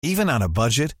Even on a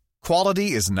budget,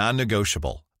 quality is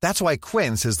non-negotiable. That's why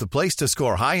Quince is the place to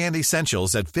score high-end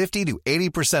essentials at 50 to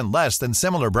 80% less than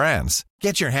similar brands.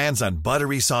 Get your hands on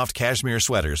buttery soft cashmere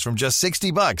sweaters from just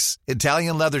 $60,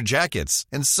 Italian leather jackets,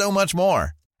 and so much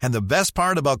more. And the best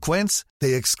part about Quince,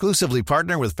 they exclusively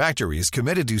partner with factories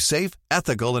committed to safe,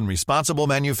 ethical, and responsible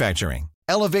manufacturing.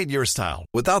 Elevate your style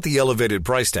without the elevated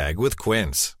price tag with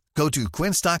Quince. Go to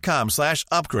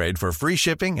quince.com/upgrade for free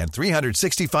shipping and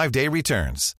 365-day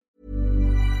returns.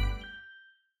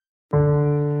 I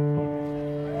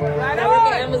work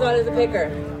at Amazon as a picker.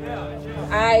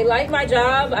 I like my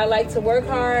job. I like to work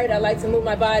hard. I like to move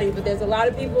my body. But there's a lot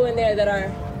of people in there that are,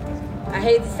 I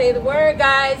hate to say the word,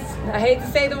 guys. I hate to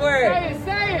say the word.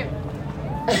 Say it.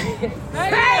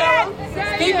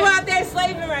 People out there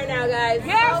slaving right now, guys.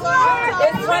 Yes,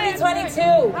 it's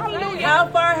 2022. How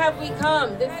far have we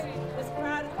come? This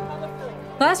crowd is colorful.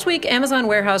 Last week, Amazon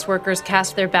warehouse workers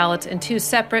cast their ballots in two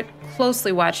separate,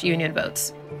 closely watched union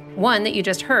votes. One that you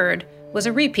just heard was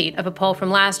a repeat of a poll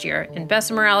from last year in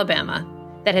Bessemer, Alabama,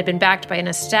 that had been backed by an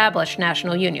established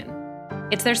national union.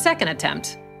 It's their second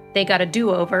attempt. They got a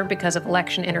do-over because of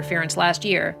election interference last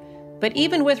year. But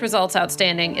even with results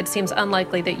outstanding, it seems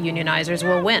unlikely that unionizers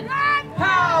will win.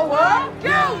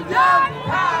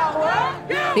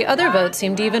 The other vote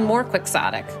seemed even more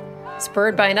quixotic,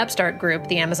 spurred by an upstart group,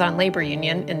 the Amazon Labor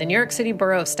Union, in the New York City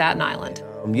borough of Staten Island.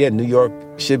 New York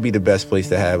should be the best place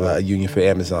to have a union for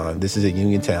Amazon. This is a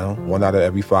union town. 1 out of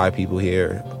every 5 people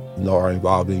here are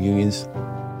involved in unions.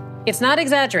 It's not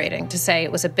exaggerating to say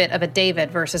it was a bit of a David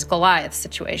versus Goliath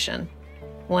situation,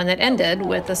 one that ended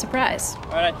with a surprise.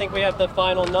 All right, I think we have the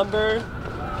final number.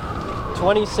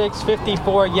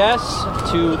 2654 yes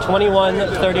to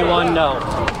 2131 no.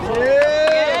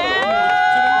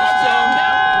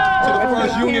 To the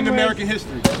first union in American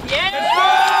history.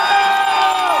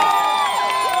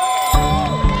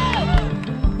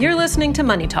 You're listening to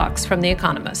Money Talks from The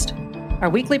Economist, our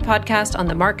weekly podcast on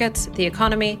the markets, the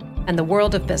economy, and the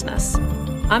world of business.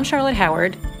 I'm Charlotte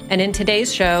Howard, and in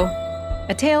today's show,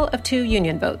 a tale of two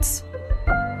union votes.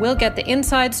 We'll get the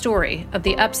inside story of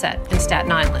the upset in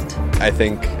Staten Island. I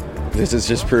think this is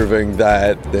just proving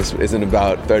that this isn't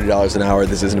about $30 an hour.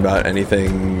 This isn't about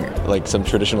anything like some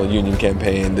traditional union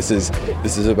campaign. This is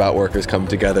about workers coming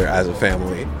together as a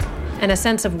family. And a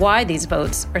sense of why these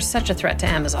votes are such a threat to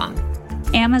Amazon.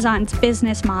 Amazon's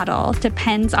business model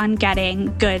depends on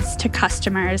getting goods to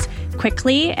customers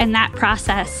quickly, and that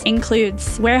process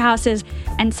includes warehouses.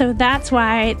 And so that's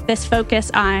why this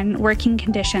focus on working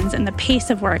conditions and the pace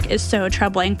of work is so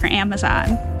troubling for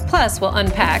Amazon. Plus, we'll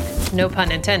unpack, no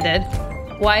pun intended,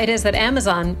 why it is that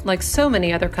Amazon, like so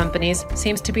many other companies,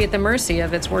 seems to be at the mercy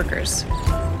of its workers.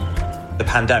 The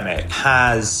pandemic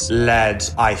has led,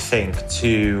 I think,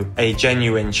 to a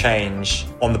genuine change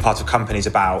on the part of companies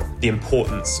about the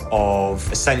importance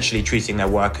of essentially treating their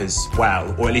workers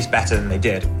well, or at least better than they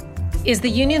did. Is the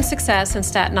union success in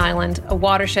Staten Island a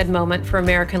watershed moment for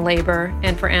American labor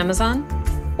and for Amazon?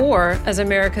 Or, as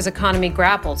America's economy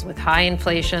grapples with high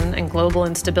inflation and global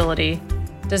instability,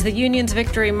 does the union's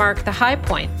victory mark the high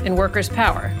point in workers'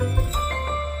 power?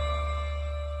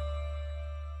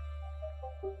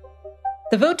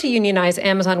 The vote to unionize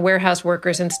Amazon warehouse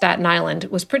workers in Staten Island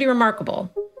was pretty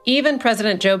remarkable. Even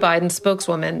President Joe Biden's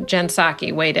spokeswoman, Jen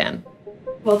Psaki, weighed in.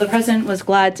 Well, the president was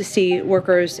glad to see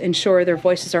workers ensure their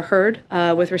voices are heard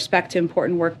with respect to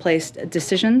important workplace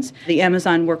decisions. The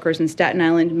Amazon workers in Staten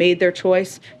Island made their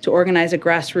choice to organize a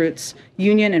grassroots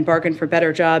union and bargain for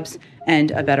better jobs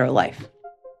and a better life.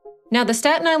 Now, the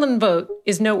Staten Island vote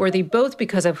is noteworthy both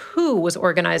because of who was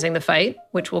organizing the fight,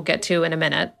 which we'll get to in a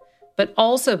minute, but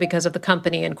also because of the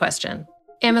company in question.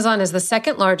 Amazon is the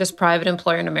second largest private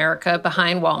employer in America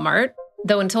behind Walmart.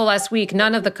 Though until last week,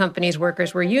 none of the company's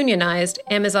workers were unionized,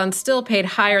 Amazon still paid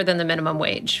higher than the minimum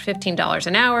wage, $15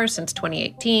 an hour since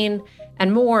 2018,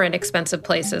 and more in expensive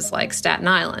places like Staten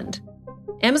Island.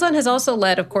 Amazon has also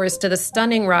led, of course, to the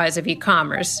stunning rise of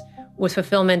e-commerce, with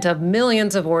fulfillment of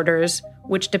millions of orders,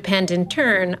 which depend in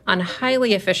turn on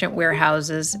highly efficient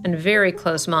warehouses and very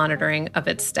close monitoring of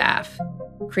its staff,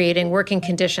 creating working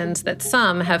conditions that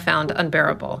some have found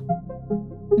unbearable.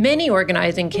 Many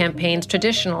organizing campaigns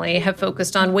traditionally have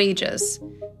focused on wages.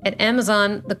 At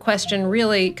Amazon, the question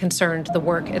really concerned the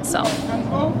work itself.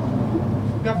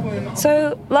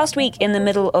 So last week, in the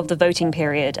middle of the voting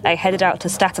period, I headed out to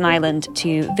Staten Island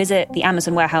to visit the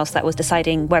Amazon warehouse that was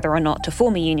deciding whether or not to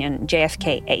form a union,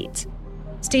 JFK 8.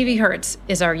 Stevie Hertz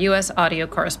is our U.S. audio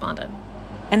correspondent.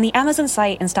 And the Amazon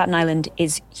site in Staten Island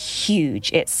is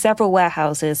huge. It's several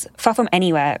warehouses, far from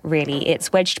anywhere, really.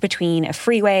 It's wedged between a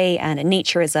freeway and a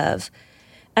nature reserve.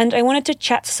 And I wanted to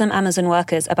chat to some Amazon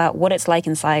workers about what it's like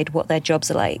inside, what their jobs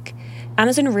are like.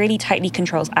 Amazon really tightly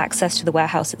controls access to the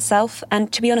warehouse itself,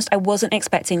 and to be honest, I wasn't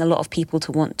expecting a lot of people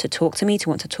to want to talk to me, to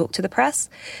want to talk to the press.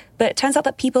 But it turns out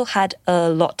that people had a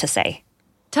lot to say.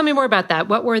 Tell me more about that.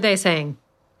 What were they saying?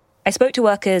 I spoke to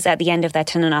workers at the end of their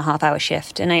 10.5-hour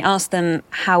shift, and I asked them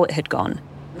how it had gone.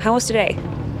 How was today?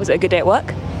 Was it a good day at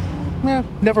work? Yeah,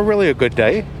 never really a good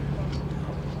day.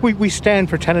 We stand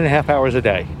for 10.5 hours a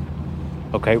day.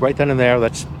 Okay, right then and there,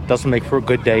 that doesn't make for a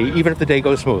good day, even if the day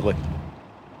goes smoothly.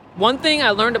 One thing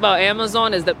I learned about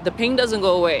Amazon is that the pain doesn't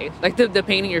go away. Like the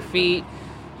pain in your feet,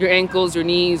 your ankles, your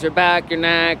knees, your back, your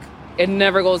neck, it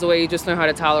never goes away. You just learn how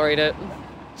to tolerate it.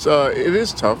 So it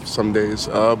is tough some days,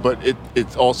 but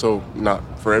it's also not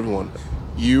for everyone.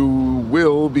 You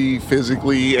will be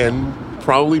physically and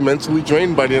probably mentally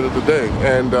drained by the end of the day,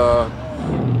 and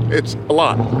it's a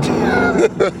lot.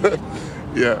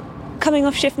 Yeah. Coming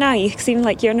off shift now, you seem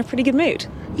like you're in a pretty good mood.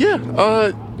 Yeah,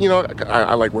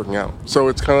 I like working out. So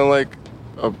it's kind of like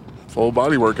a full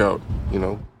body workout,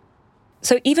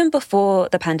 So even before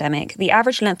the pandemic, the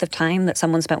average length of time that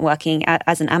someone spent working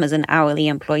as an Amazon hourly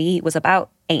employee was about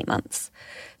 8 months.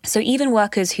 So even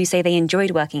workers who say they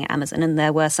enjoyed working at Amazon, and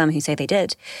there were some who say they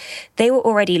did, they were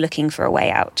already looking for a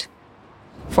way out.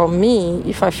 For me,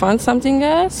 if I find something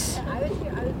else,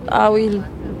 I will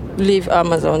leave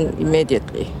Amazon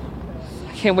immediately.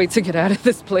 I can't wait to get out of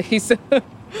this place.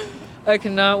 I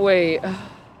cannot wait.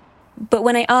 But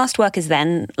when I asked workers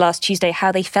then, last Tuesday,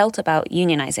 how they felt about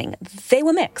unionizing, they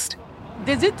were mixed.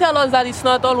 They did tell us that it's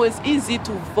not always easy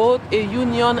to vote a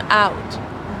union out.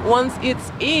 Once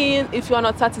it's in, if you are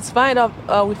not satisfied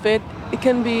with it, it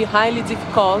can be highly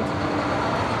difficult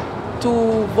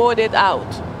to vote it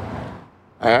out.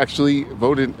 I actually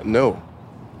voted no.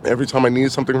 Every time I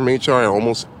needed something from HR, I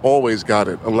almost always got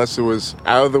it, unless it was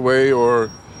out of the way or,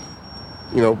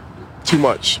 too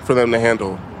much for them to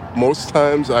handle. Most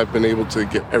times I've been able to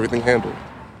get everything handled.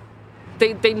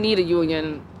 They need a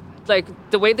union. Like,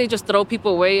 the way they just throw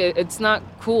people away, it's not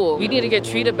cool. We need to get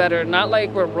treated better, not like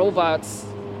we're robots.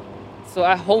 So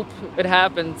I hope it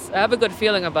happens. I have a good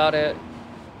feeling about it.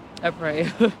 I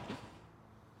pray.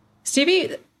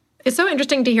 Stevie, it's so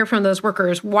interesting to hear from those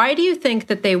workers. Why do you think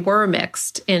that they were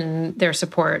mixed in their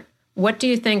support? What do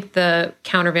you think the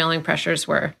countervailing pressures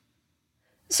were?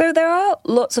 So there are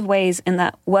lots of ways in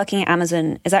that working at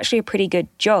Amazon is actually a pretty good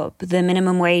job. The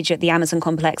minimum wage at the Amazon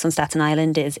complex on Staten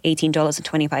Island is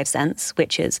 $18.25,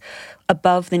 which is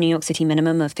above the New York City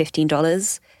minimum of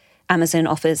 $15. Amazon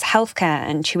offers healthcare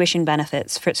and tuition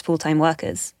benefits for its full-time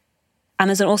workers.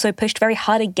 Amazon also pushed very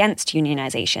hard against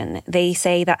unionization. They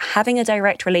say that having a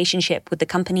direct relationship with the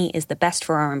company is the best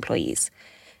for our employees.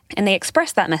 And they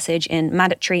expressed that message in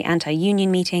mandatory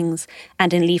anti-union meetings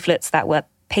and in leaflets that were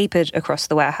papered across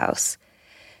the warehouse.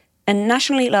 And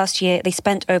nationally last year, they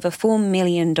spent over $4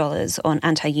 million on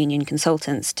anti-union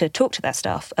consultants to talk to their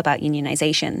staff about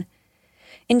unionization.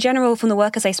 In general, from the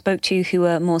workers I spoke to who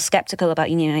were more skeptical about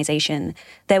unionization,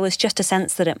 there was just a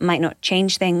sense that it might not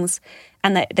change things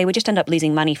and that they would just end up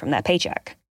losing money from their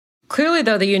paycheck. Clearly,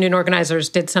 though, the union organizers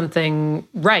did something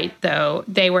right, though.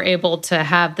 They were able to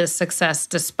have this success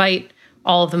despite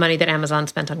all of the money that Amazon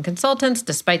spent on consultants,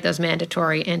 despite those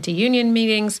mandatory anti-union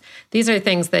meetings. These are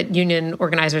things that union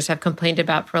organizers have complained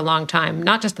about for a long time,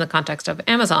 not just in the context of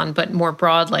Amazon, but more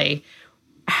broadly.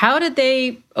 How did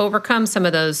they overcome some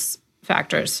of those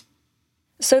factors?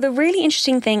 So the really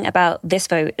interesting thing about this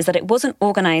vote is that it wasn't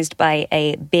organized by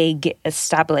a big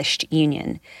established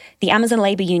union. The Amazon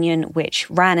Labor Union, which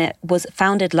ran it, was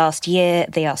founded last year.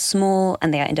 They are small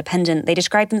and they are independent. They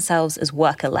describe themselves as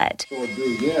worker-led.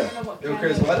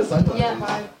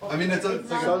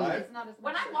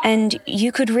 And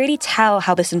you could really tell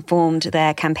how this informed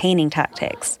their campaigning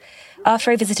tactics. After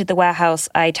I visited the warehouse,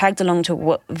 I tagged along to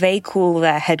what they call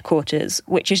their headquarters,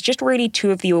 which is just really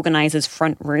two of the organizers'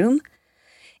 front room.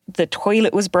 The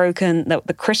toilet was broken,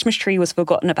 the Christmas tree was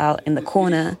forgotten about in the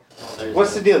corner.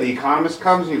 What's the deal? The economist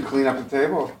comes and you clean up the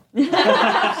table?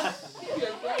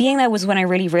 Being there was when I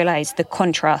really realized the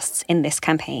contrasts in this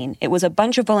campaign. It was a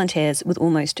bunch of volunteers with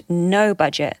almost no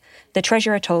budget. The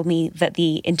treasurer told me that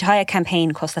the entire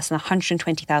campaign cost less than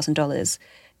 $120,000,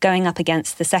 going up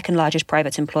against the second largest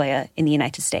private employer in the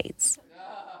United States.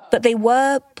 But they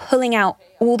were pulling out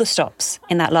all the stops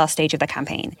in that last stage of the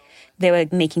campaign. They were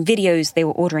making videos, they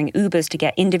were ordering Ubers to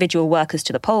get individual workers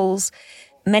to the polls.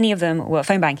 Many of them were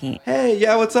phone banking. Hey,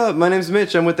 yeah, what's up? My name's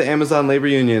Mitch. I'm with the Amazon Labor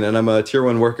Union, and I'm a Tier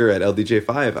 1 worker at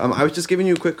LDJ5. I was just giving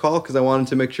you a quick call because I wanted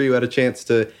to make sure you had a chance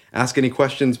to ask any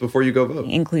questions before you go vote.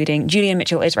 Including Julian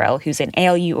Mitchell-Israel, who's an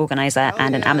ALU organizer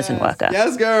and an Amazon worker.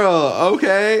 Yes, girl.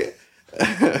 Okay.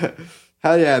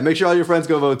 Hell yeah. Make sure all your friends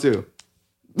go vote too.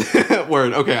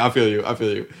 Word. Okay, I feel you.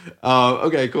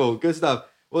 Okay, cool. Good stuff.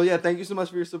 Well, yeah, thank you so much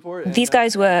for your support. These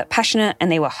guys were passionate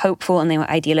and they were hopeful and they were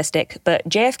idealistic, but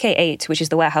JFK 8, which is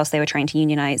the warehouse they were trying to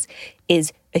unionize,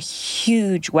 is a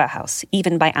huge warehouse,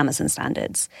 even by Amazon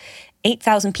standards.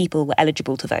 8,000 people were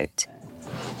eligible to vote.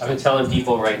 I've been telling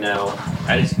people right now,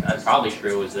 and it's probably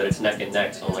true, is that it's neck and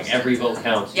neck. So like every vote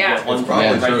counts. Yeah. You get one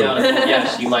vote right down.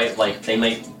 Yes, they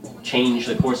might change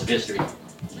the course of history.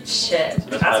 Shit.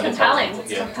 So That's compelling.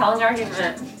 It's a Yeah. compelling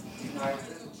argument.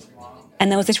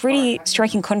 And there was this really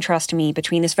striking contrast to me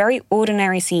between this very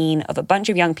ordinary scene of a bunch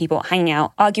of young people hanging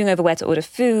out, arguing over where to order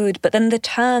food, but then the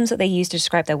terms that they used to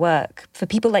describe their work. For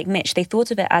people like Mitch, they thought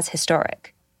of it as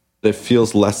historic. It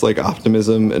feels less like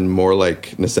optimism and more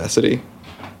like necessity.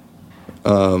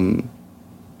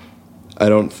 I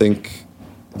don't think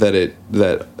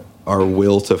that our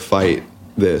will to fight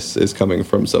this is coming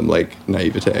from some like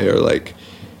naivete or like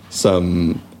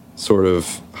some sort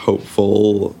of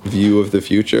hopeful view of the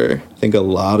future. I think a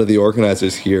lot of the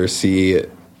organizers here see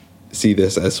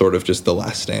this as sort of just the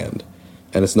last stand.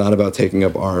 And it's not about taking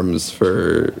up arms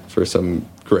for some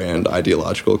grand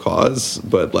ideological cause,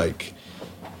 but like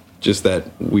just that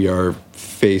we are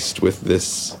faced with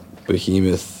this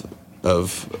behemoth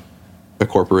of a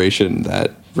corporation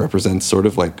that represents sort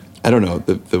of like, I don't know,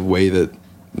 the way that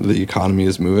the economy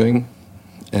is moving.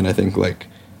 And I think like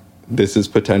this is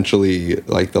potentially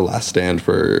like the last stand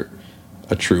for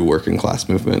a true working class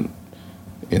movement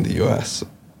in the US.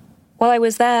 While I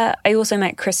was there, I also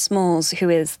met Chris Smalls, who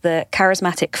is the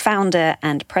charismatic founder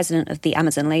and president of the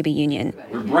Amazon Labor Union.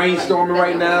 We're brainstorming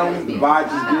right now. The vibe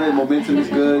is good. Momentum is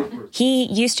good. He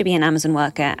used to be an Amazon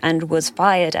worker and was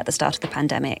fired at the start of the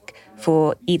pandemic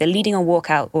for either leading a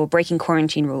walkout or breaking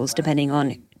quarantine rules, depending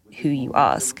on who you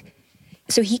ask.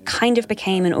 So he kind of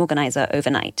became an organizer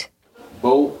overnight.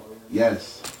 Vote,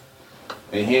 yes.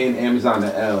 And hand Amazon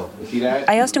the L. You see that?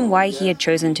 I asked him why he had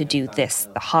chosen to do this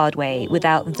the hard way,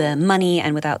 without the money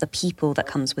and without the people that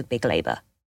comes with big labor.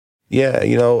 Yeah,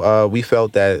 we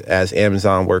felt that as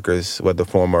Amazon workers, whether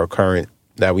former or current,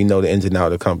 that we know the ins and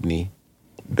outs of the company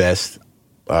best,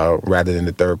 rather than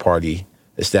the third-party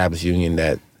established union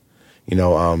that,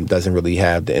 doesn't really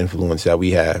have the influence that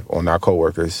we have on our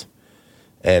coworkers.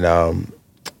 And,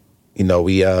 we know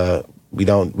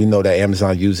that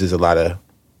Amazon uses a lot of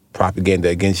propaganda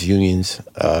against unions,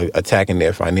 attacking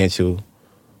their financial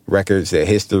records, their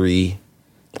history,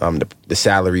 the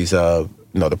salaries of,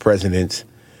 the presidents.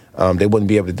 They wouldn't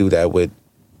be able to do that with,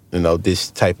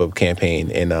 this type of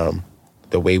campaign. And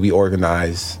the way we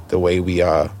organize, the way we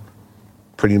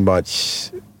pretty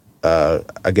much,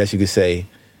 I guess you could say,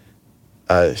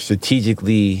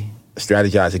 strategically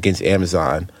strategize against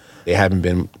Amazon, they haven't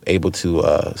been able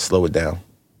to slow it down.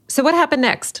 So what happened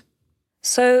next?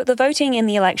 So the voting in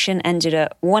the election ended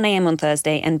at 1 a.m. on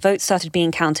Thursday, and votes started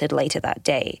being counted later that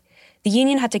day. The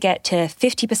union had to get to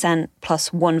 50%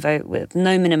 plus one vote with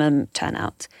no minimum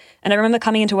turnout. And I remember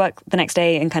coming into work the next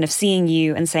day and kind of seeing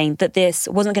you and saying that this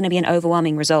wasn't going to be an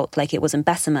overwhelming result like it was in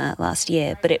Bessemer last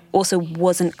year, but it also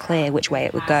wasn't clear which way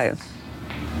it would go.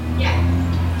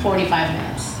 Yeah, 45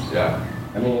 minutes. Yeah.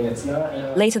 I mean, it's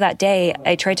not... Later that day,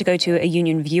 I tried to go to a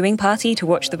union viewing party to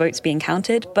watch the votes being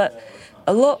counted, but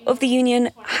a lot of the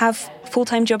union have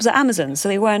full-time jobs at Amazon, so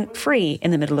they weren't free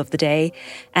in the middle of the day,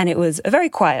 and it was a very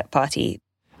quiet party.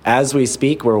 As we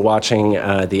speak, we're watching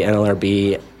the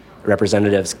NLRB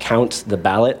representatives count the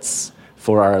ballots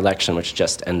for our election, which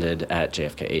just ended at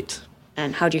JFK 8.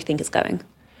 And how do you think it's going?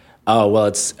 Oh, well,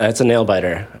 it's a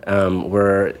nail-biter.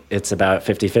 It's about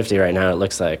 50-50 right now, it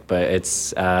looks like, but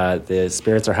the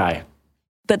spirits are high.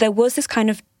 But there was this kind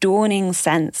of dawning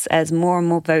sense as more and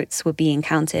more votes were being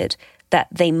counted that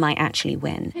they might actually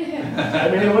win. I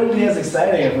mean, it wouldn't be as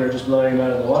exciting if we were just blowing them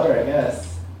out of the water, I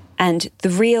guess. And the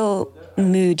real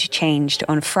mood changed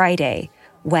on Friday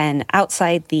when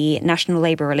outside the National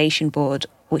Labor Relations Board,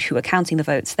 who were counting the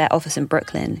votes, their office in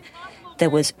Brooklyn, there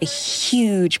was a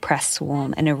huge press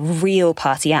swarm and a real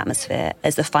party atmosphere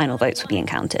as the final votes were being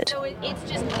counted. So we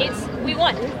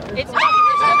won. We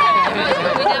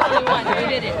definitely won.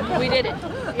 We did it.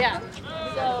 Yeah.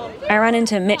 I ran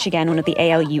into Mitch again, one of the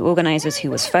ALU organizers who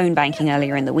was phone banking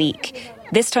earlier in the week.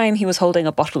 This time he was holding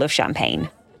a bottle of champagne.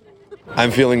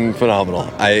 I'm feeling phenomenal.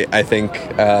 I think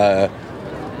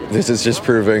this is just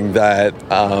proving that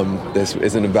this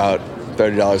isn't about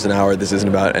 $30 an hour. This isn't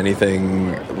about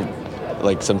anything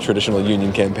like some traditional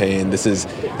union campaign. This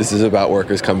is about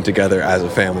workers coming together as a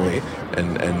family,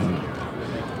 and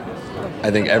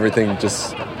I think everything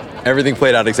just everything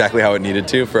played out exactly how it needed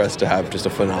to for us to have just a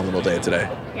phenomenal day today.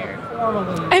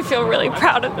 I feel really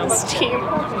proud of this team.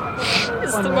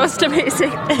 It's the most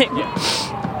amazing thing.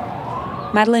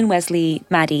 Madeline Wesley,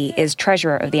 Maddie, is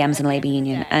treasurer of the Amazon Labor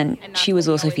Union, and she was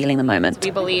also feeling the moment.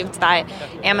 We believed that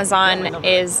Amazon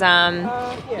is,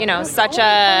 such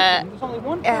a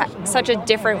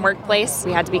different workplace.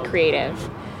 We had to be creative.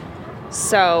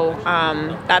 So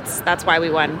that's why we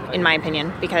won, in my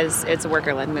opinion, because it's a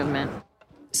worker-led movement.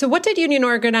 So what did union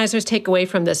organizers take away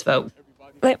from this vote?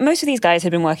 Like, most of these guys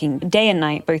had been working day and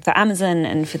night, both for Amazon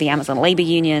and for the Amazon Labor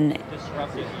Union.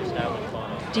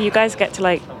 Do you guys get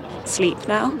to, sleep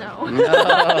now? No.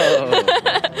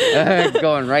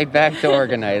 Going right back to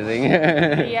organizing.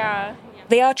 Yeah.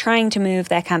 They are trying to move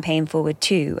their campaign forward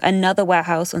too. Another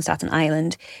warehouse on Staten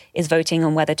Island is voting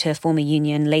on whether to form a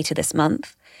union later this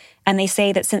month. And they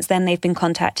say that since then they've been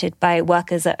contacted by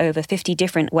workers at over 50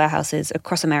 different warehouses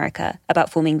across America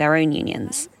about forming their own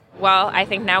unions. Well, I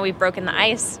think now we've broken the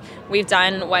ice. We've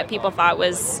done what people thought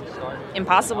was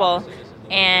impossible.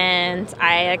 And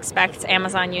I expect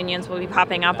Amazon unions will be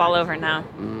popping up all over now.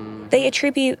 They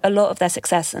attribute a lot of their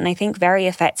success, and I think very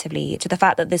effectively, to the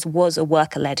fact that this was a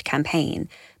worker-led campaign.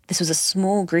 This was a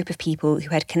small group of people who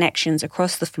had connections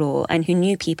across the floor and who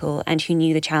knew people and who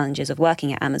knew the challenges of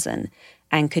working at Amazon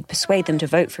and could persuade them to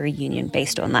vote for a union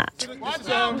based on that. To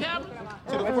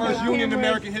the first union in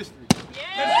American history.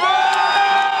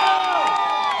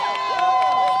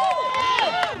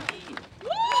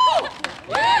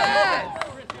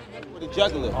 The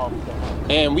juggler.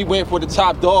 And we went for the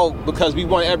top dog because we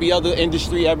want every other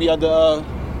industry, every other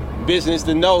business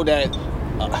to know that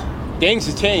things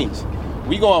have changed.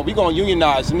 We going to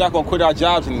unionize. We're not going to quit our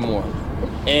jobs anymore.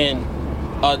 And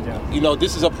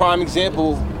this is a prime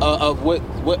example of what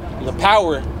the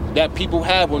power that people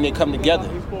have when they come together.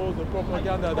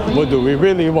 What do we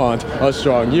really want? A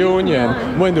strong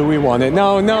union. When do we want it?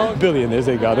 Now. Billionaires,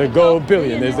 they gotta go.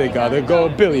 Billionaires, they gotta go.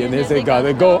 Billionaires, they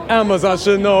gotta go. Amazon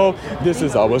should know. This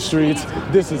is our streets.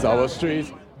 This is our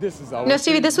streets. Now,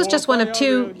 Stevie, this was just one of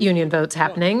two union votes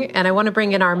happening, and I want to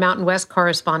bring in our Mountain West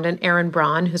correspondent, Erin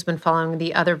Braun, who's been following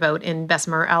the other vote in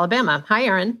Bessemer, Alabama. Hi,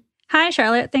 Erin. Hi,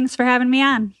 Charlotte. Thanks for having me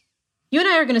on. You and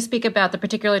I are going to speak about the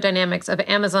particular dynamics of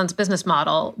Amazon's business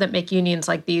model that make unions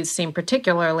like these seem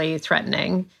particularly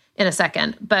threatening in a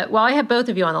second. But while I have both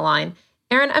of you on the line,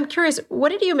 Erin, I'm curious, what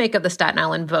did you make of the Staten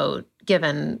Island vote,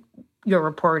 given your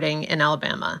reporting in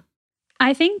Alabama?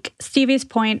 I think Stevie's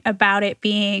point about it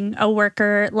being a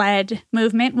worker-led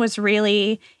movement was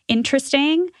really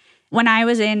interesting. When I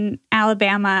was in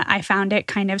Alabama, I found it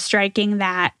kind of striking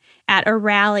that at a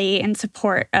rally in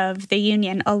support of the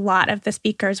union, a lot of the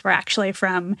speakers were actually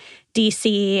from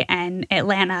DC and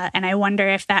Atlanta. And I wonder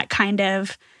if that kind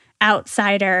of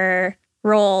outsider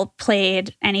role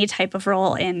played any type of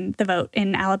role in the vote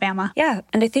in Alabama. Yeah,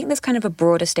 and I think there's kind of a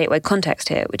broader statewide context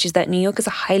here, which is that New York is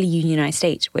a highly unionized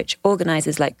state, which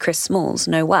organizers like Chris Smalls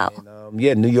know well.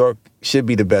 New York should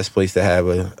be the best place to have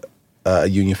a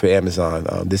union for Amazon.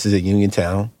 This is a union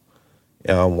town.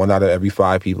 1 out of every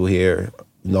 5 people here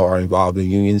are involved in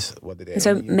unions.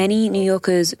 So many New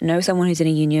Yorkers know someone who's in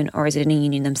a union or is in a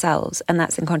union themselves, and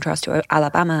that's in contrast to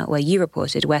Alabama, where you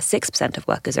reported, where 6% of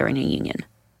workers are in a union.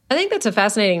 I think that's a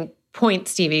fascinating point,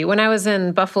 Stevie. When I was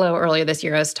in Buffalo earlier this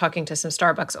year, I was talking to some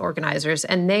Starbucks organizers,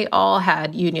 and they all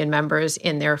had union members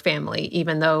in their family,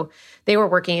 even though they were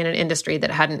working in an industry that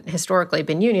hadn't historically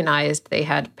been unionized. They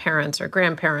had parents or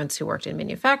grandparents who worked in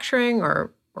manufacturing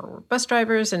or were bus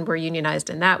drivers and were unionized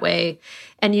in that way.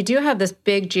 And you do have this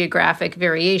big geographic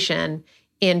variation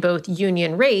in both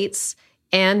union rates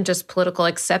and just political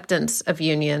acceptance of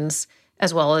unions,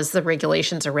 as well as the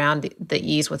regulations around the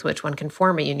ease with which one can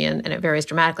form a union. And it varies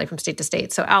dramatically from state to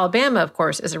state. So Alabama, of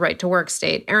course, is a right-to-work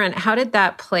state. Erin, how did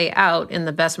that play out in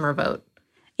the Bessemer vote?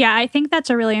 Yeah, I think that's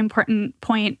a really important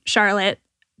point, Charlotte.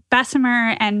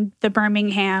 Bessemer and the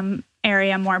Birmingham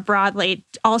area more broadly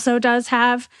also does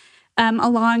have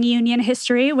a long union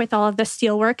history with all of the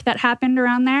steelwork that happened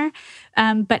around there.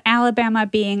 But Alabama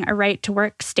being a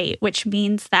right-to-work state, which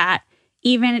means that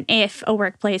even if a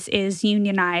workplace is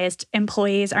unionized,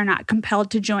 employees are not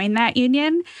compelled to join that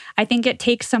union. I think it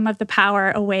takes some of the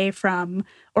power away from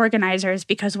organizers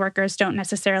because workers don't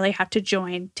necessarily have to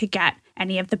join to get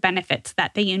any of the benefits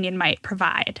that the union might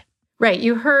provide. Right.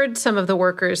 You heard some of the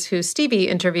workers who Stevie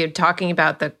interviewed talking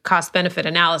about the cost-benefit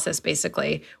analysis,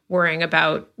 basically worrying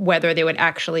about whether they would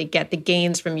actually get the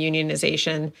gains from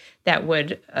unionization that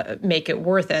would make it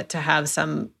worth it to have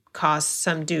some costs,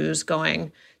 some dues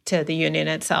going to the union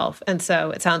itself. And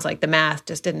so it sounds like the math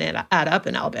just didn't add up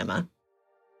in Alabama.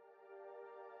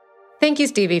 Thank you,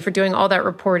 Stevie, for doing all that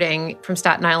reporting from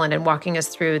Staten Island and walking us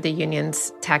through the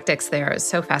union's tactics there. It's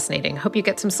so fascinating. Hope you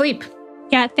get some sleep.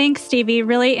 Yeah, thanks, Stevie.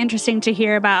 Really interesting to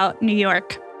hear about New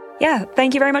York. Yeah,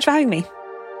 thank you very much for having me.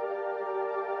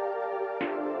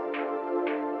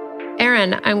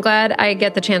 Erin, I'm glad I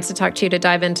get the chance to talk to you to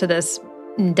dive into this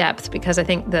in depth, because I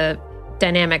think the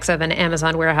dynamics of an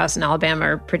Amazon warehouse in Alabama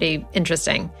are pretty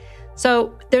interesting.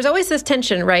 So there's always this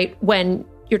tension, right, when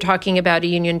you're talking about a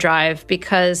union drive,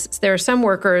 because there are some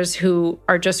workers who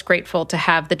are just grateful to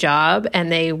have the job and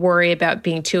they worry about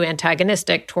being too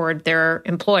antagonistic toward their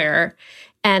employer.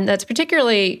 And that's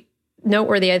particularly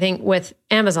noteworthy, I think, with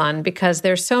Amazon, because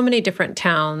there's so many different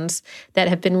towns that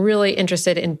have been really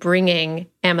interested in bringing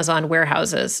Amazon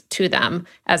warehouses to them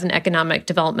as an economic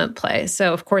development play.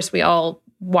 So, of course, we all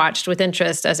watched with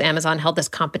interest as Amazon held this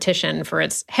competition for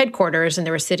its headquarters, and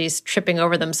there were cities tripping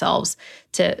over themselves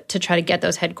to try to get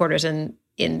those headquarters in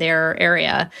their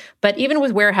area. But even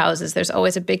with warehouses, there's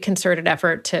always a big concerted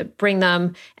effort to bring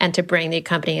them and to bring the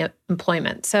accompanying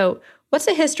employment. So what's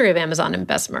the history of Amazon in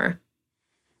Bessemer?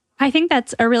 I think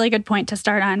that's a really good point to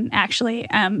start on, actually.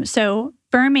 So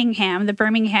Birmingham, the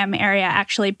Birmingham area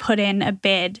actually put in a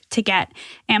bid to get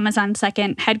Amazon's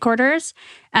second headquarters.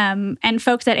 And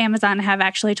folks at Amazon have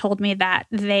actually told me that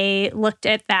they looked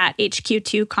at that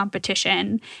HQ2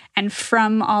 competition, and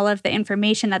from all of the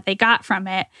information that they got from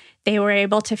it, they were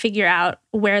able to figure out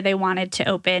where they wanted to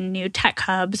open new tech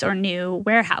hubs or new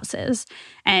warehouses.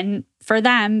 And for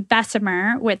them,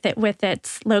 Bessemer, with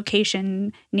its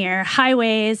location near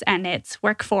highways and its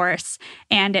workforce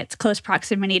and its close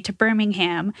proximity to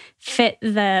Birmingham, fit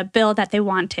the bill that they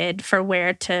wanted for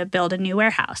where to build a new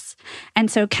warehouse.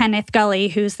 And so Kenneth Gully,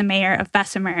 who's the mayor of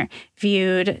Bessemer,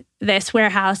 viewed this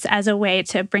warehouse as a way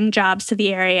to bring jobs to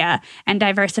the area and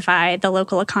diversify the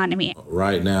local economy.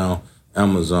 Right now,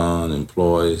 Amazon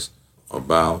employs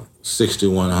about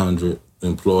 6,100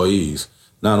 employees,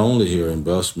 not only here in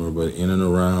Bessemer, but in and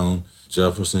around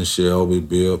Jefferson, Shelby,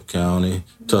 Bibb County,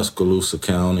 Tuscaloosa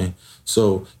County.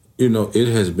 So, it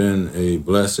has been a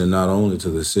blessing not only to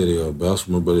the city of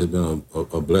Bessemer, but it's been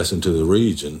a blessing to the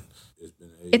region.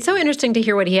 It's so interesting to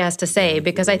hear what he has to say,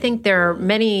 because I think there are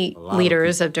many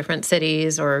leaders of different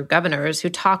cities or governors who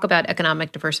talk about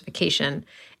economic diversification,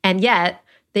 and yet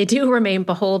they do remain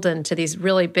beholden to these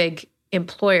really big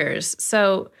employers.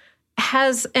 So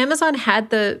has Amazon had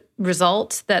the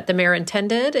result that the mayor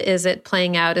intended? Is it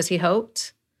playing out as he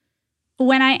hoped?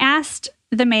 When I asked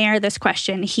the mayor this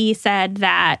question, he said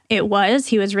that it was.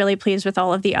 He was really pleased with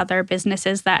all of the other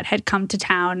businesses that had come to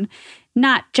town,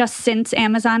 not just since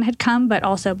Amazon had come, but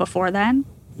also before then.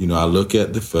 I look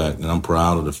at the fact, and I'm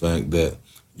proud of the fact that,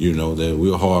 that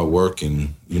we're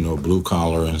hardworking, blue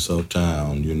collar in some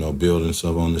town, building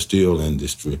stuff on the steel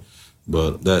industry.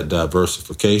 But that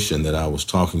diversification that I was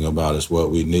talking about is what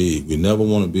we need. We never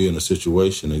want to be in a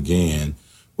situation again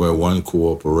where one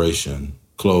corporation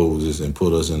closes and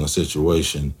put us in a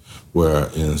situation where,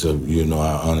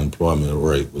 our unemployment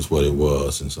rate was what it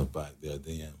was and stuff back there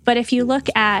then. But if you look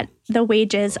at the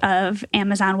wages of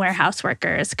Amazon warehouse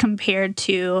workers compared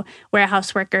to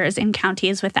warehouse workers in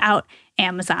counties without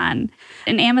Amazon,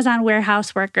 an Amazon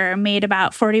warehouse worker made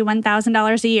about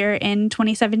 $41,000 a year in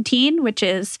 2017, which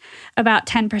is about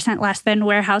 10% less than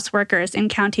warehouse workers in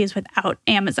counties without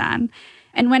Amazon.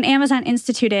 And when Amazon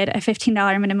instituted a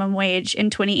 $15 minimum wage in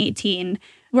 2018,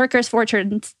 workers'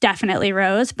 fortunes definitely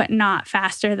rose, but not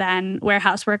faster than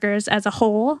warehouse workers as a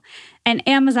whole. And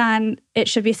Amazon, it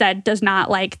should be said, does not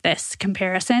like this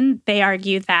comparison. They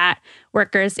argue that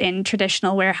workers in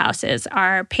traditional warehouses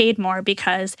are paid more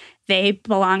because they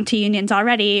belong to unions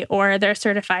already, or they're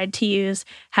certified to use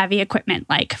heavy equipment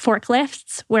like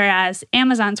forklifts, whereas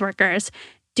Amazon's workers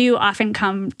do often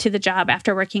come to the job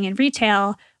after working in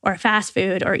retail or fast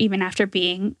food, or even after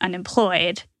being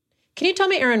unemployed. Can you tell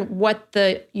me, Erin, what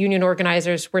the union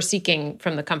organizers were seeking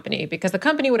from the company? Because the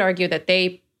company would argue that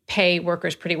they pay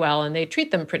workers pretty well and they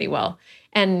treat them pretty well.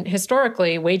 And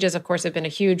historically, wages, of course, have been a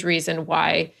huge reason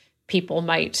why people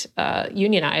might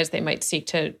unionize. They might seek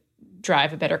to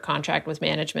drive a better contract with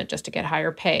management just to get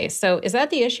higher pay. So is that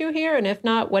the issue here? And if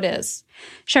not, what is?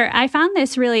 Sure. I found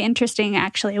this really interesting,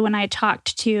 actually, when I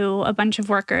talked to a bunch of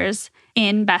workers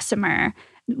in Bessemer.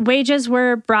 Wages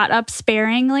were brought up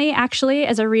sparingly, actually,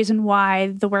 as a reason why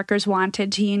the workers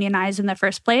wanted to unionize in the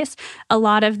first place. A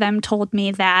lot of them told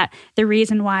me that the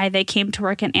reason why they came to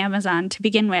work at Amazon to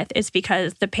begin with is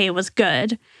because the pay was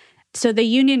good. So the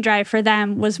union drive for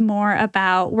them was more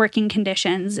about working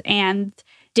conditions and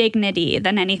dignity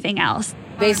than anything else.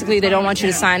 Basically, they don't want you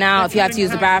to sign out. If you have to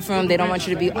use the bathroom, they don't want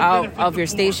you to be out of your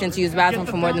station to use the bathroom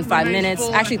for more than 5 minutes.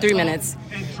 Actually, 3 minutes.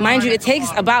 Mind you, it takes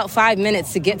about 5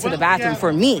 minutes to get to the bathroom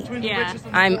for me. Yeah.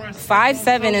 I'm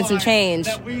 5'7" and some change,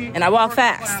 and I walk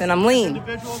fast, and I'm lean.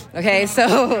 Okay,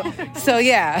 so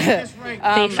yeah.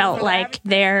 They felt like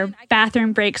their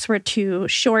bathroom breaks were too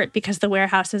short because the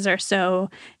warehouses are so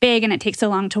big and it takes so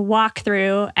long to walk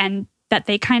through, and that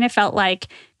they kind of felt like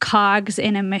cogs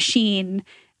in a machine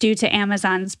due to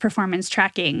Amazon's performance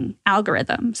tracking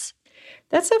algorithms.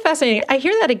 That's so fascinating. I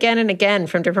hear that again and again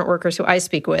from different workers who I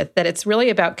speak with, that it's really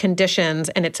about conditions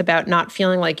and it's about not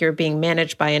feeling like you're being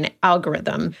managed by an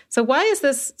algorithm. So why is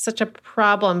this such a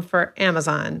problem for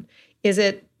Amazon? Is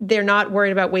it they're not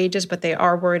worried about wages, but they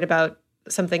are worried about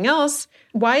something else?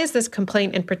 Why is this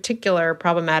complaint in particular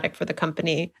problematic for the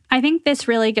company? I think this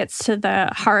really gets to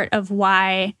the heart of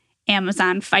why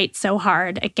Amazon fights so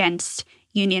hard against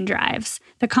union drives.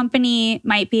 The company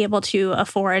might be able to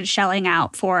afford shelling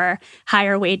out for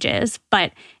higher wages,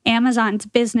 but Amazon's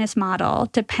business model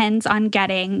depends on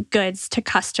getting goods to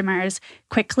customers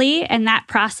quickly, and that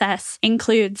process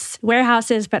includes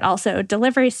warehouses, but also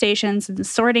delivery stations and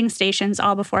sorting stations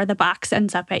all before the box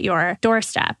ends up at your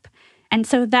doorstep. And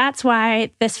so that's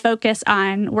why this focus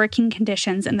on working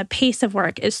conditions and the pace of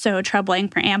work is so troubling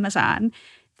for Amazon.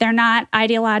 They're not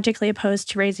ideologically opposed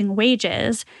to raising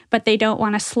wages, but they don't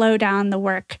want to slow down the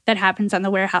work that happens on the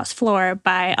warehouse floor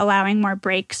by allowing more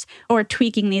breaks or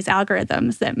tweaking these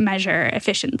algorithms that measure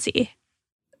efficiency.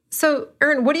 So,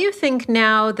 Erin, what do you think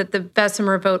now that the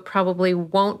Bessemer vote probably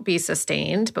won't be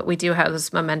sustained, but we do have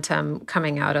this momentum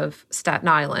coming out of Staten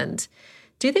Island?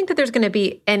 Do you think that there's going to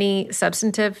be any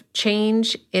substantive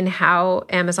change in how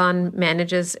Amazon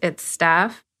manages its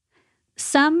staff?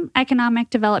 Some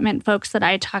economic development folks that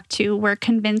I talked to were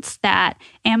convinced that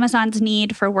Amazon's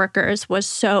need for workers was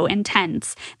so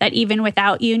intense that even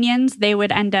without unions, they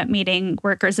would end up meeting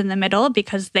workers in the middle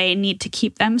because they need to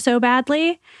keep them so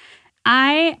badly.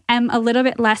 I am a little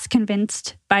bit less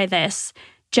convinced by this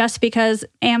just because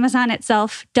Amazon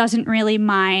itself doesn't really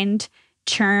mind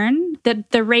churn.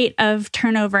 The rate of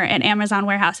turnover at Amazon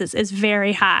warehouses is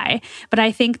very high, but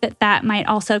I think that might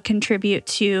also contribute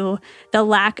to the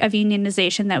lack of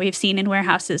unionization that we've seen in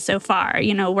warehouses so far.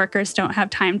 You know, workers don't have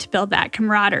time to build that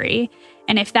camaraderie.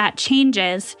 And if that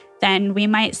changes, then we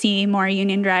might see more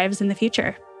union drives in the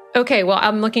future. Okay, well,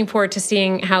 I'm looking forward to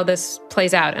seeing how this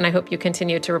plays out, and I hope you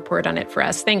continue to report on it for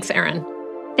us. Thanks, Erin.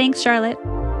 Thanks, Charlotte.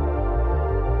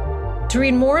 To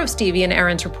read more of Stevie and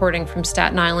Erin's reporting from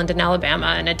Staten Island and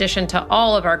Alabama, in addition to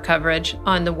all of our coverage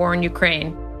on the war in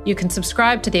Ukraine, you can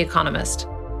subscribe to The Economist.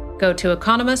 Go to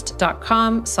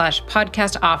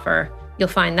economist.com/podcast offer. You'll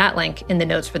find that link in the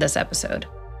notes for this episode.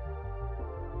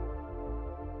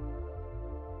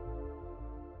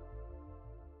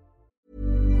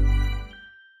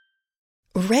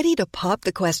 Ready to pop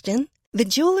the question? The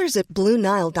jewelers at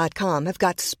BlueNile.com have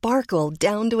got sparkle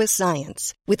down to a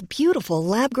science with beautiful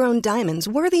lab-grown diamonds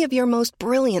worthy of your most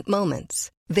brilliant moments.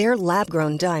 Their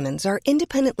lab-grown diamonds are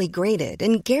independently graded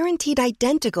and guaranteed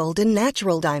identical to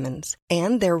natural diamonds,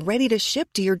 and they're ready to ship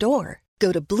to your door.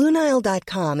 Go to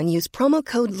BlueNile.com and use promo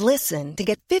code LISTEN to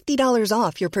get $50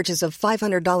 off your purchase of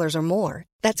 $500 or more.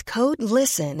 That's code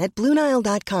LISTEN at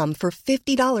BlueNile.com for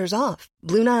 $50 off.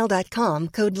 BlueNile.com,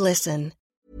 code LISTEN.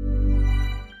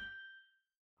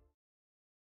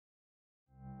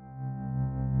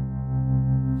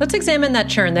 Let's examine that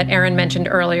churn that Erin mentioned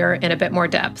earlier in a bit more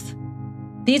depth.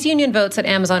 These union votes at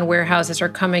Amazon warehouses are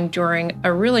coming during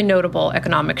a really notable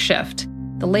economic shift.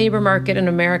 The labor market in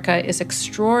America is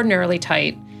extraordinarily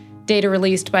tight. Data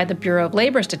released by the Bureau of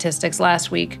Labor Statistics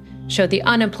last week showed the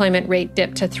unemployment rate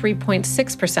dipped to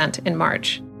 3.6% in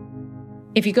March.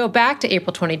 If you go back to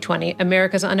April 2020,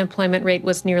 America's unemployment rate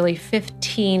was nearly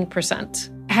 15%.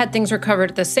 Had things recovered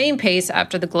at the same pace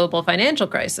after the global financial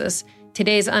crisis,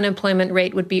 today's unemployment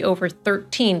rate would be over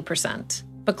 13%.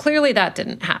 But clearly that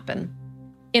didn't happen.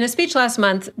 In a speech last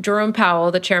month, Jerome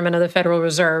Powell, the chairman of the Federal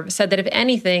Reserve, said that if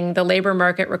anything, the labor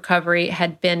market recovery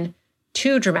had been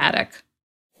too dramatic.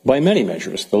 By many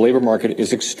measures, the labor market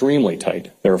is extremely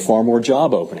tight. There are far more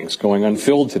job openings going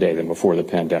unfilled today than before the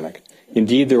pandemic.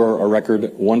 Indeed, there are a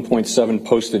record 1.7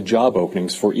 posted job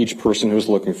openings for each person who is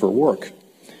looking for work.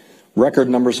 Record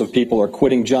numbers of people are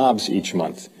quitting jobs each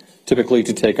month, typically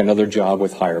to take another job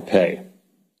with higher pay.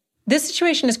 This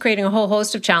situation is creating a whole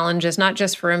host of challenges, not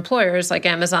just for employers like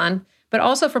Amazon, but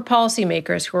also for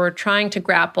policymakers who are trying to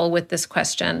grapple with this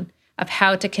question of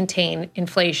how to contain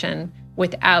inflation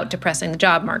without depressing the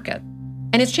job market.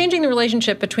 And it's changing the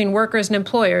relationship between workers and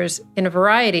employers in a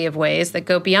variety of ways that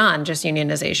go beyond just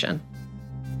unionization.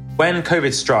 When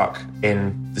COVID struck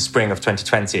in the spring of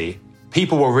 2020,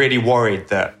 people were really worried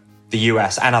that the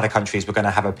US and other countries were going to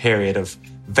have a period of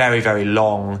very, very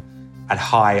long and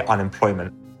high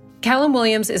unemployment. Callum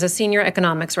Williams is a senior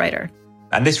economics writer.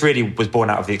 And this really was born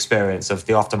out of the experience of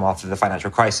the aftermath of the financial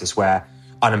crisis, where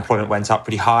unemployment went up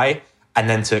pretty high and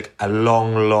then took a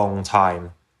long, long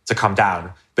time to come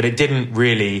down. But it didn't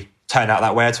really turn out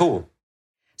that way at all.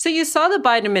 So you saw the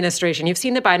Biden administration, you've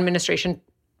seen the Biden administration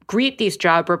greet these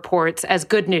job reports as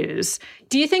good news.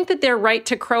 Do you think that they're right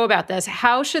to crow about this?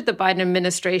 How should the Biden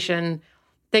administration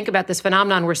think about this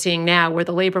phenomenon we're seeing now where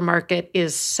the labor market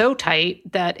is so tight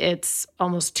that it's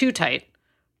almost too tight?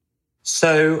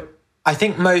 So I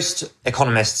think most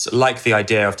economists like the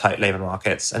idea of tight labor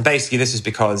markets. And basically this is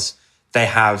because they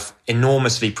have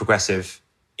enormously progressive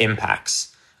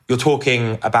impacts. You're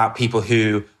talking about people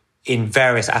who, in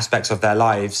various aspects of their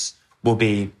lives, will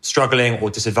be struggling or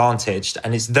disadvantaged.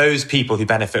 And it's those people who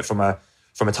benefit from a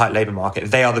tight labor market.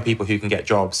 They are the people who can get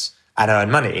jobs and earn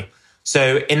money.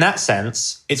 So in that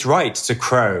sense, it's right to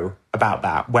crow about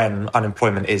that when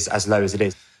unemployment is as low as it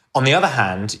is. On the other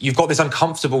hand, you've got this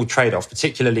uncomfortable trade-off,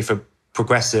 particularly for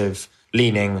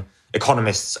progressive-leaning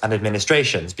economists and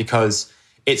administrations, because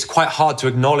it's quite hard to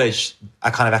acknowledge a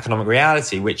kind of economic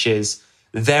reality, which is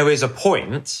there is a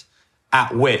point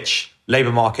at which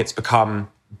labor markets become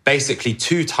basically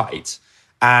too tight.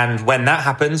 And when that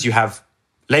happens, you have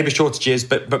labor shortages,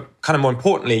 but kind of more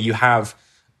importantly, you have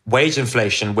wage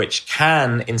inflation, which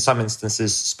can, in some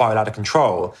instances, spiral out of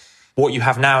control. What you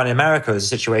have now in America is a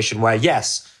situation where,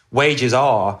 yes, wages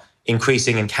are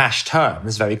increasing in cash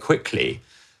terms very quickly,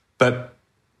 but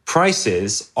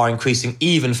prices are increasing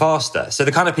even faster. So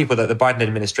the kind of people that the Biden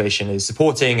administration is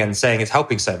supporting and saying it's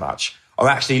helping so much are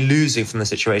actually losing from the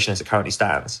situation as it currently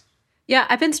stands. Yeah,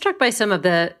 I've been struck by some of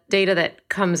the data that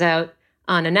comes out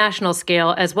on a national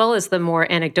scale, as well as the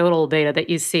more anecdotal data that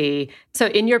you see. So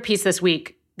in your piece this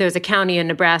week, there's a county in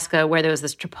Nebraska where there was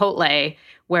this Chipotle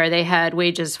where they had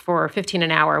wages for $15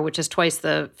 an hour, which is twice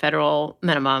the federal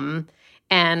minimum.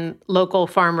 And local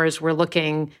farmers were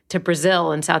looking to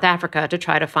Brazil and South Africa to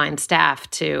try to find staff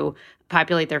to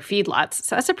populate their feedlots.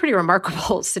 So that's a pretty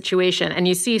remarkable situation. And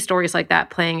you see stories like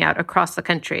that playing out across the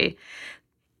country.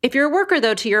 If you're a worker,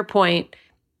 though, to your point,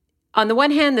 on the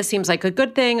one hand, this seems like a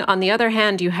good thing. On the other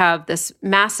hand, you have this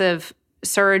massive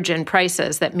surge in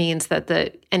prices that means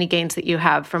that any gains that you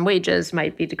have from wages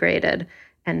might be degraded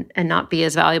and not be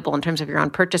as valuable in terms of your own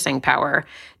purchasing power.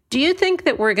 Do you think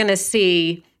that we're going to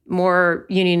see more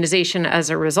unionization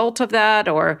as a result of that,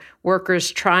 or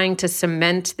workers trying to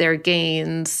cement their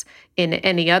gains in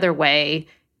any other way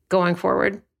going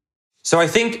forward? So I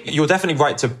think you're definitely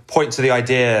right to point to the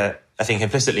idea, I think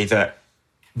implicitly, that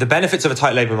the benefits of a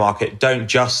tight labor market don't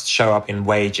just show up in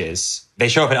wages. They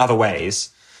show up in other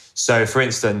ways. So, for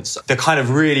instance, the kind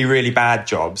of really, really bad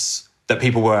jobs that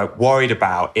people were worried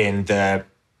about in the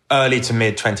early to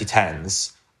mid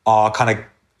 2010s are kind of,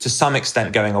 to some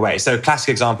extent, going away. So a classic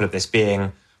example of this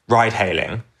being ride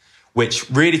hailing, which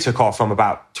really took off from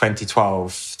about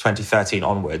 2012, 2013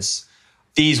 onwards.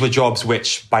 These were jobs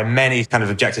which, by many kind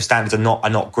of objective standards, are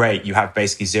not great. You have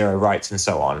basically zero rights and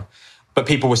so on. But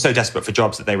people were so desperate for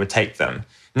jobs that they would take them.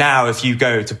 Now, if you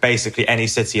go to basically any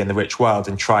city in the rich world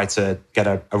and try to get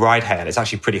a ride hail, it's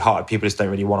actually pretty hard. People just don't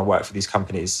really want to work for these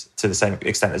companies to the same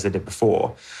extent as they did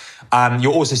before.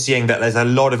 You're also seeing that there's a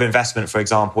lot of investment, for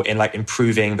example, in like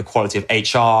improving the quality of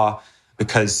HR,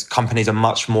 because companies are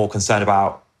much more concerned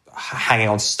about hanging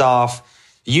on to staff.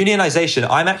 Unionization,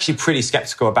 I'm actually pretty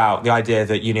skeptical about the idea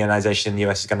that unionization in the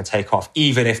US is going to take off,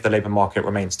 even if the labor market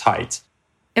remains tight.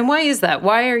 And why is that?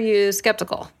 Why are you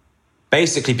skeptical?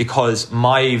 Basically because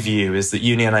my view is that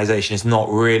unionization is not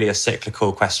really a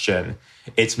cyclical question.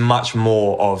 It's much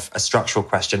more of a structural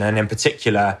question. And in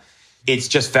particular, it's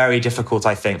just very difficult,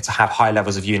 I think, to have high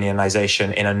levels of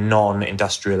unionization in a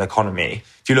non-industrial economy.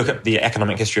 If you look at the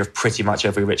economic history of pretty much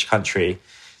every rich country,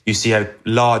 you see a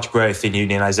large growth in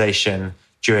unionization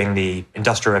during the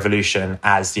Industrial Revolution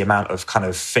as the amount of kind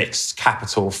of fixed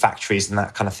capital, factories and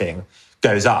that kind of thing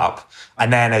goes up.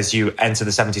 And then as you enter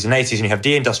the 70s and 80s and you have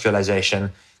deindustrialization,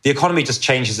 the economy just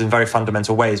changes in very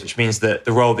fundamental ways, which means that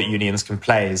the role that unions can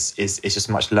play is just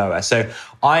much lower. So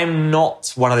I'm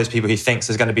not one of those people who thinks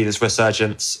there's going to be this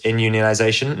resurgence in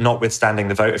unionization, notwithstanding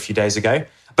the vote a few days ago.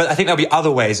 But I think there'll be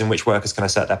other ways in which workers can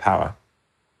assert their power.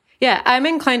 Yeah, I'm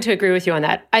inclined to agree with you on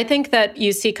that. I think that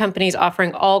you see companies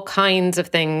offering all kinds of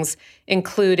things,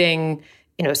 including,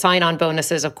 sign-on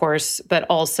bonuses, of course, but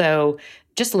also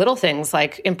just little things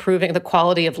like improving the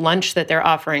quality of lunch that they're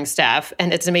offering staff.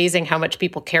 And it's amazing how much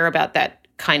people care about that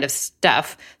kind of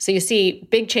stuff. So you see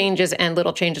big changes and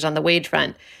little changes on the wage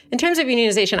front. In terms of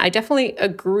unionization, I definitely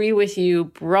agree with you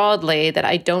broadly that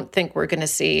I don't think we're going to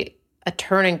see a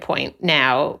turning point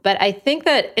now. But I think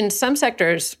that in some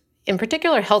sectors, in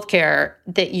particular healthcare,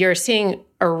 that you're seeing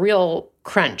a real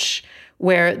crunch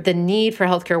where the need for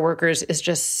healthcare workers is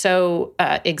just so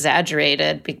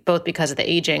exaggerated, both because of the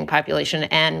aging population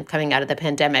and coming out of the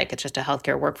pandemic. It's just a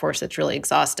healthcare workforce that's really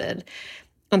exhausted.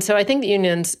 And so I think the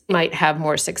unions might have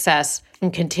more success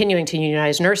in continuing to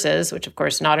unionize nurses, which of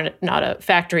course not a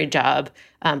factory job,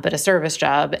 but a service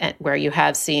job, where you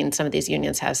have seen some of these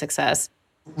unions have success.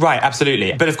 Right,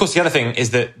 absolutely. But of course, the other thing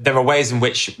is that there are ways in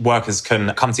which workers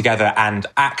can come together and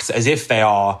act as if they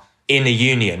are in a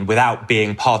union without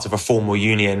being part of a formal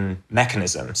union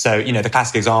mechanism. So, the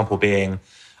classic example being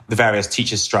the various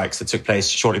teachers' strikes that took place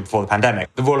shortly before the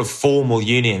pandemic. The role of formal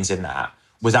unions in that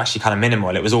was actually kind of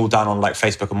minimal. It was all done on like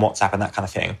Facebook and WhatsApp and that kind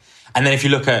of thing. And then if you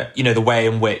look at, the way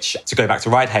in which, to go back to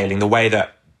ride hailing, the way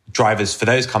that drivers for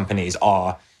those companies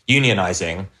are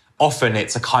unionizing, often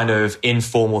it's a kind of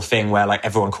informal thing where like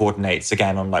everyone coordinates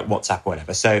again on like WhatsApp or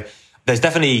whatever. So there's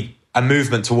definitely a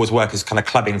movement towards workers kind of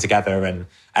clubbing together and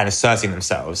asserting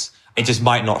themselves. It just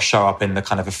might not show up in the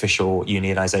kind of official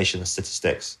unionization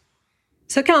statistics.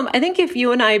 So Callum, I think if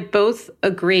you and I both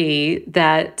agree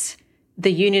that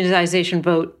the unionization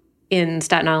vote in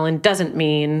Staten Island doesn't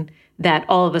mean that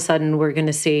all of a sudden we're going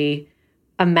to see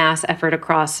a mass effort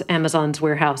across Amazon's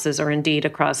warehouses, or indeed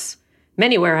across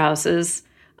many warehouses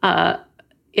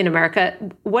in America,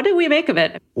 what do we make of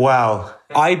it? Well,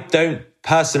 I don't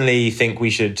personally think we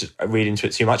should read into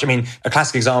it too much. I mean, a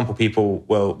classic example people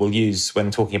will use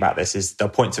when talking about this is they'll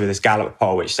point to this Gallup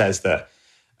poll, which says that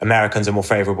Americans are more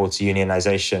favorable to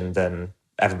unionization than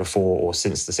ever before or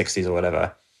since the 60s or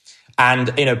whatever. And,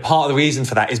 part of the reason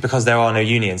for that is because there are no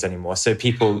unions anymore. So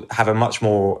people have a much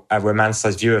more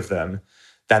romanticized view of them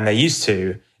than they used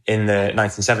to in the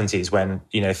 1970s when,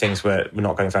 things were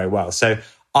not going very well. So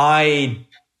I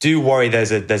do worry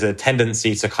there's a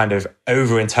tendency to kind of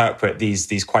overinterpret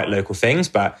these quite local things,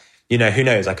 but who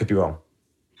knows? I could be wrong.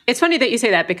 It's funny that you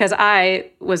say that, because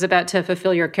I was about to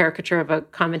fulfill your caricature of a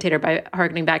commentator by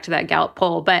harkening back to that Gallup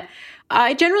poll, but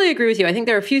I generally agree with you. I think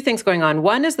there are a few things going on.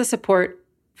 One is the support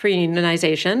for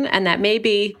unionization, and that may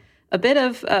be a bit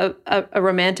of a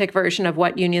romantic version of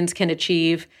what unions can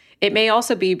achieve. It may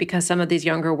also be because some of these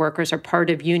younger workers are part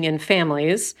of union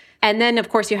families. And then, of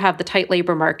course, you have the tight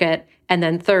labor market. And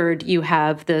then third, you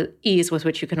have the ease with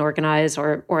which you can organize,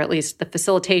 or at least the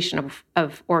facilitation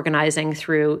of organizing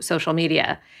through social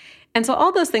media. And so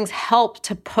all those things help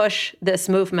to push this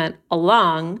movement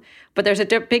along. But there's a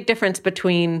big difference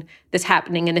between this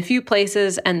happening in a few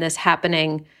places and this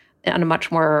happening on a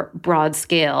much more broad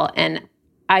scale. And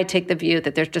I take the view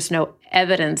that there's just no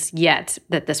evidence yet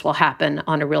that this will happen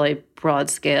on a really broad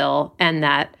scale, and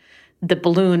that the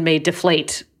balloon may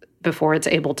deflate before it's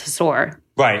able to soar.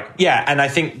 Right. Yeah. And I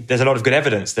think there's a lot of good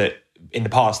evidence that in the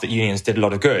past that unions did a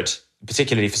lot of good,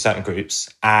 particularly for certain groups.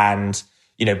 And,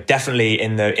 definitely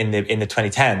in the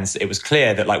 2010s, it was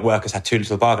clear that like workers had too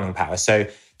little bargaining power. So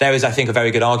there is, I think, a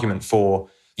very good argument for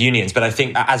unions. But I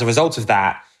think as a result of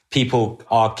that, people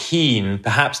are keen,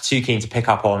 perhaps too keen, to pick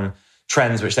up on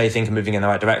trends which they think are moving in the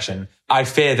right direction. I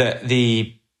fear that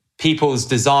the people's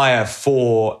desire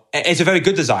it's a very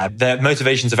good desire. Their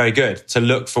motivations are very good to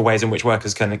look for ways in which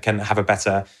workers can have a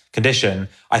better condition,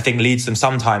 I think leads them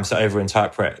sometimes to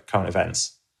overinterpret current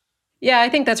events. Yeah, I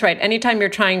think that's right. Anytime you're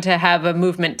trying to have a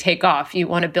movement take off, you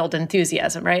want to build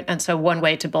enthusiasm, right? And so one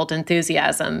way to build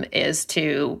enthusiasm is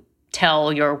to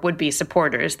tell your would-be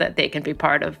supporters that they can be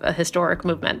part of a historic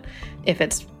movement. If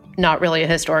it's not really a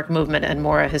historic movement and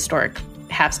more a historic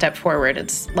half step forward,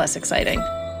 it's less exciting.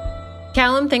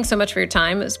 Callum, thanks so much for your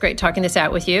time. It was great talking this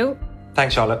out with you.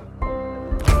 Thanks, Charlotte.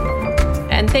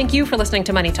 And thank you for listening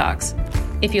to Money Talks.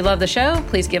 If you love the show,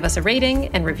 please give us a rating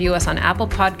and review us on Apple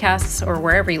Podcasts or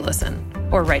wherever you listen,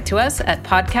 or write to us at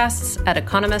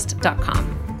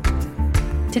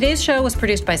podcasts@economist.com. Today's show was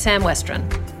produced by Sam Westron.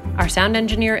 Our sound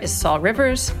engineer is Saul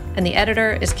Rivers, and the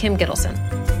editor is Kim Gittleson.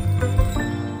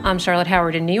 I'm Charlotte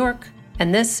Howard in New York,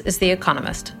 and this is The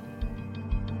Economist.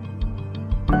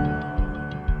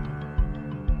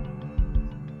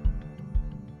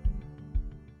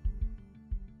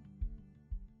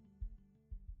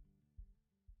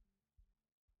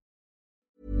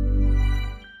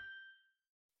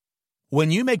 When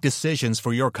you make decisions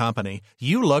for your company,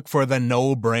 you look for the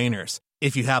no-brainers.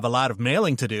 If you have a lot of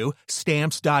mailing to do,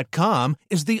 Stamps.com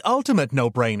is the ultimate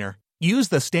no-brainer. Use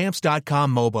the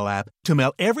Stamps.com mobile app to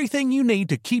mail everything you need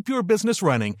to keep your business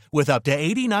running with up to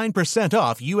 89%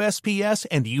 off USPS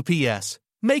and UPS.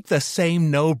 Make the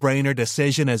same no-brainer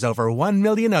decision as over 1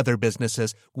 million other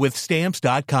businesses with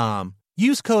Stamps.com.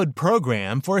 Use code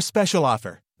PROGRAM for a special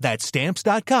offer. That's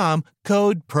Stamps.com,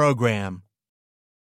 code PROGRAM.